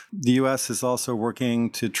 The U.S. is also working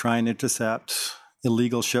to try and intercept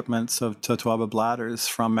illegal shipments of totoaba bladders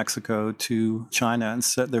from Mexico to China. And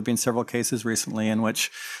so there have been several cases recently in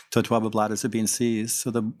which totoaba bladders have been seized.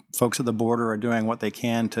 So the folks at the border are doing what they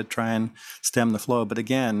can to try and stem the flow. But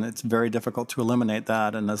again, it's very difficult to eliminate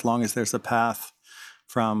that. And as long as there's a path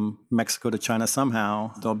from Mexico to China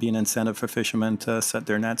somehow, there'll be an incentive for fishermen to set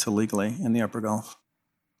their nets illegally in the Upper Gulf.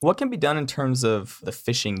 What can be done in terms of the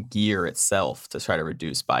fishing gear itself to try to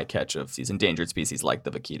reduce bycatch of these endangered species like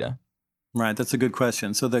the vaquita? Right, that's a good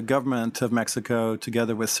question. So the government of Mexico,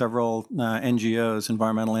 together with several NGOs,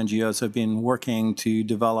 environmental NGOs, have been working to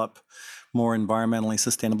develop more environmentally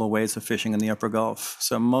sustainable ways of fishing in the Upper Gulf.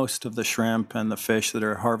 So most of the shrimp and the fish that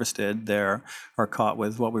are harvested there are caught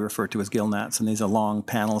with what we refer to as gill nets. And these are long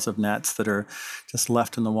panels of nets that are just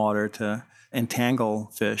left in the water to entangle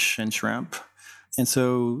fish and shrimp. And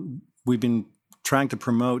so we've been trying to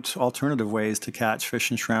promote alternative ways to catch fish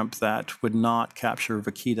and shrimp that would not capture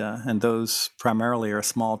vaquita. And those primarily are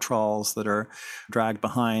small trawls that are dragged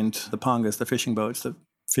behind the pangas, the fishing boats that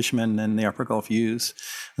fishermen in the Upper Gulf use.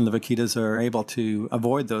 And the vaquitas are able to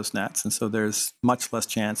avoid those nets. And so there's much less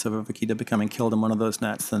chance of a vaquita becoming killed in one of those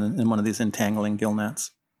nets than in one of these entangling gill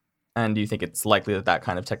nets. And do you think it's likely that that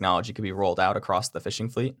kind of technology could be rolled out across the fishing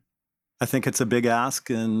fleet? I think it's a big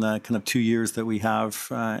ask in kind of 2 years that we have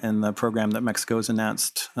in the program that Mexico has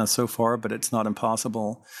announced so far, but it's not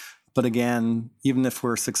impossible. But again, even if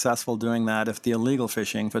we're successful doing that, if the illegal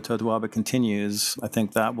fishing for totoaba continues, I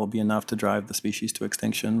think that will be enough to drive the species to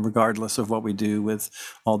extinction, regardless of what we do with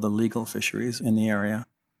all the legal fisheries in the area.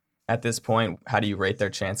 At this point, how do you rate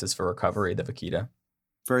their chances for recovery, the vaquita?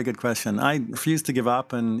 Very good question. I refuse to give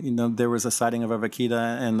up. And, there was a sighting of a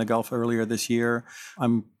vaquita in the Gulf earlier this year.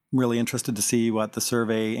 I'm really interested to see what the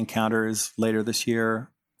survey encounters later this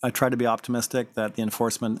year. I try to be optimistic that the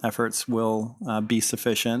enforcement efforts will be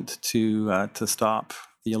sufficient to stop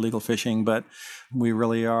the illegal fishing, but we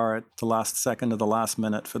really are at the last second of the last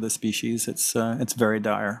minute for the species. It's very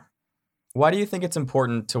dire. Why do you think it's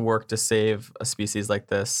important to work to save a species like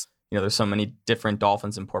this? You know, there's so many different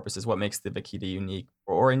dolphins and porpoises. What makes the vaquita unique?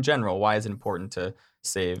 Or in general, why is it important to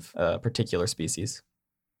save a particular species?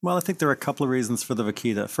 Well, I think there are a couple of reasons for the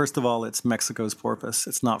vaquita. First of all, it's Mexico's porpoise.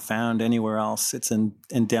 It's not found anywhere else. It's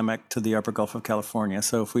endemic to the upper Gulf of California.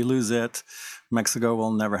 So if we lose it, Mexico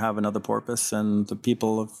will never have another porpoise, and the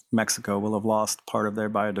people of Mexico will have lost part of their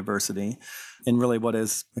biodiversity in really what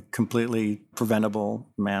is a completely preventable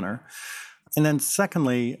manner. And then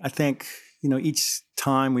secondly, I think, each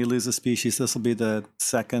time we lose a species, this will be the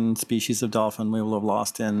second species of dolphin we will have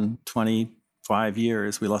lost in 25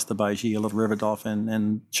 years. We lost the baiji, a little river dolphin,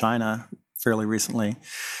 in China fairly recently.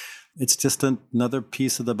 It's just another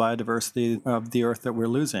piece of the biodiversity of the earth that we're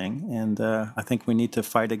losing. And I think we need to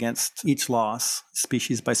fight against each loss,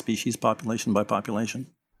 species by species, population by population.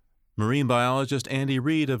 Marine biologist Andy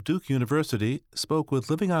Reid of Duke University spoke with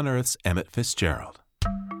Living on Earth's Emmett Fitzgerald.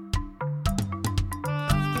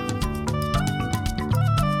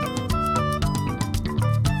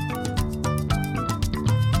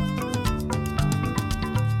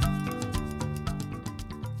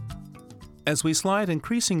 As we slide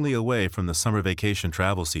increasingly away from the summer vacation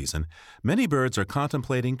travel season, many birds are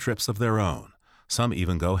contemplating trips of their own. Some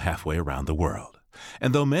even go halfway around the world.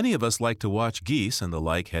 And though many of us like to watch geese and the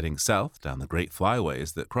like heading south down the great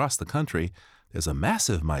flyways that cross the country, there's a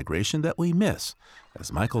massive migration that we miss,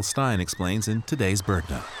 as Michael Stein explains in today's Bird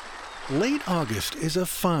Note. Late August is a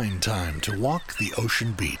fine time to walk the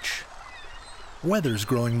ocean beach. Weather's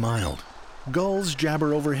growing mild. Gulls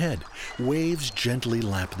jabber overhead. Waves gently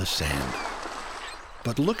lap the sand.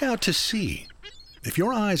 But look out to sea. If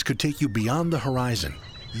your eyes could take you beyond the horizon,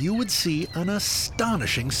 you would see an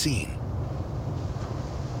astonishing scene.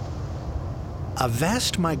 A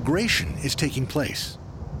vast migration is taking place.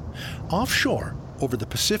 Offshore, over the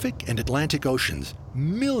Pacific and Atlantic Oceans,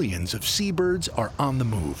 millions of seabirds are on the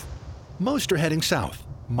move. Most are heading south,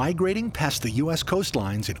 migrating past the U.S.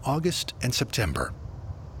 coastlines in August and September.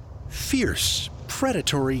 Fierce,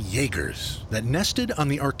 predatory Jaegers that nested on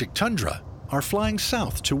the Arctic tundra are flying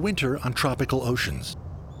south to winter on tropical oceans.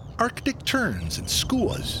 Arctic terns and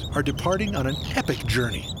skuas are departing on an epic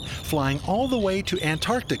journey, flying all the way to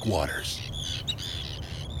Antarctic waters.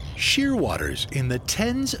 Shearwaters in the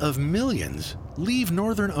tens of millions leave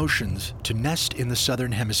northern oceans to nest in the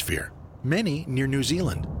southern hemisphere, many near New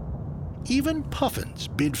Zealand. Even puffins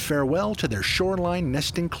bid farewell to their shoreline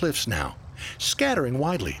nesting cliffs now, scattering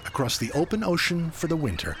widely across the open ocean for the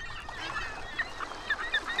winter.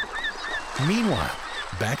 Meanwhile,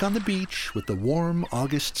 back on the beach with the warm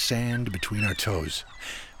August sand between our toes,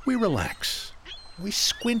 we relax. We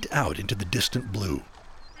squint out into the distant blue.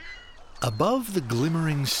 Above the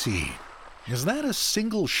glimmering sea, is that a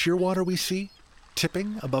single shearwater we see,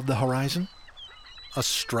 tipping above the horizon? A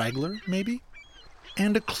straggler, maybe?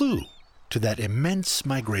 And a clue to that immense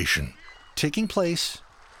migration taking place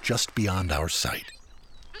just beyond our sight.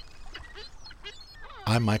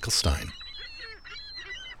 I'm Michael Stein.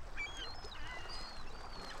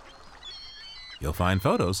 You'll find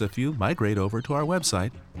photos if you migrate over to our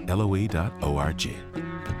website, loe.org.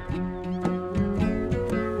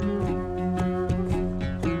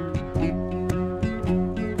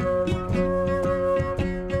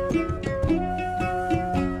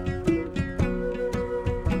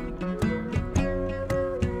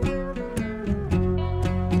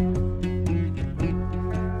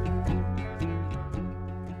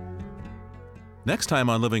 Next time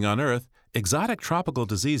on Living on Earth, exotic tropical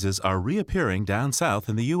diseases are reappearing down south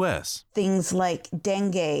in the U.S. Things like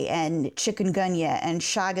dengue and chikungunya and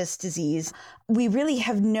Chagas disease. We really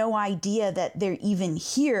have no idea that they're even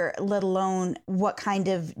here, let alone what kind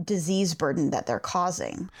of disease burden that they're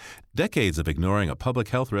causing. Decades of ignoring a public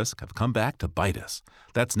health risk have come back to bite us.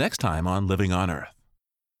 That's next time on Living on Earth.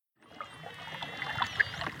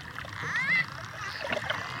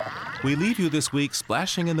 We leave you this week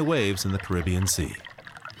splashing in the waves in the Caribbean Sea.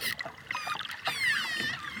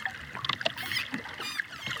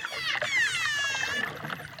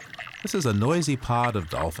 This is a noisy pod of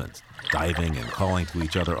dolphins, diving and calling to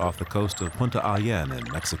each other off the coast of Punta Allen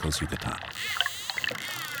in Mexico's Yucatan.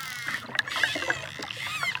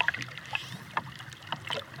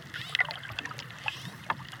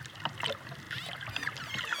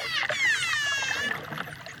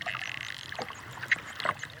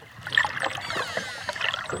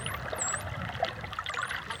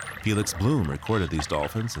 Felix Bloom recorded these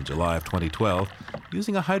dolphins in July of 2012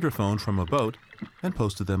 using a hydrophone from a boat and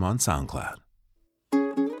posted them on SoundCloud.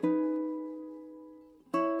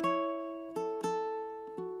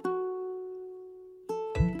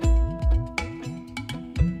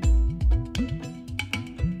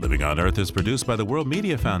 Living on Earth is produced by the World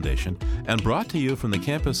Media Foundation and brought to you from the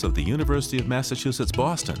campus of the University of Massachusetts,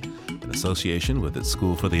 Boston, in association with its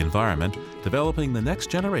School for the Environment, developing the next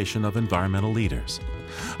generation of environmental leaders.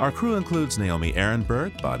 Our crew includes Naomi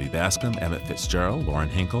Ehrenberg, Bobby Bascom, Emmett Fitzgerald, Lauren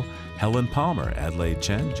Hinkle, Helen Palmer, Adelaide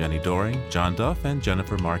Chen, Jenny Doring, John Duff, and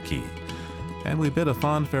Jennifer Marquis. And we bid a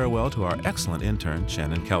fond farewell to our excellent intern,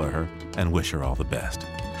 Shannon Kelleher, and wish her all the best.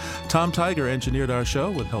 Tom Tiger engineered our show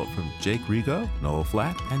with help from Jake Rigo, Noel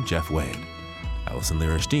Flatt, and Jeff Wade. Allison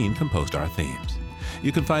Lirish-Dean composed our themes.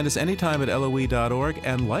 You can find us anytime at LOE.org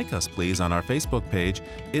and like us, please, on our Facebook page.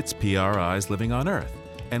 It's PRI's Living on Earth,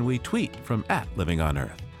 and we tweet from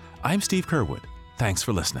 @LivingOnEarth. I'm Steve Curwood. Thanks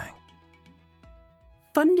for listening.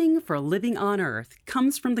 Funding for Living on Earth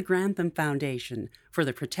comes from the Grantham Foundation for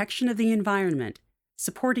the Protection of the Environment,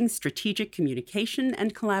 supporting strategic communication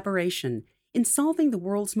and collaboration in solving the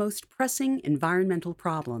world's most pressing environmental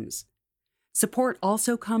problems. Support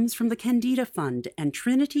also comes from the Candida Fund and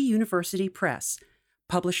Trinity University Press,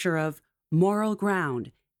 publisher of Moral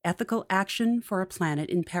Ground, Ethical Action for a Planet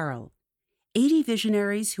in Peril. 80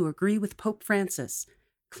 visionaries who agree with Pope Francis.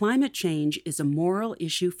 Climate change is a moral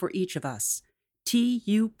issue for each of us.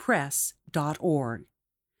 tupress.org.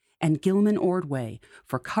 And Gilman Ordway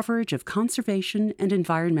for coverage of conservation and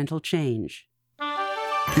environmental change.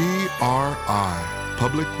 PRI,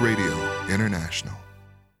 Public Radio International.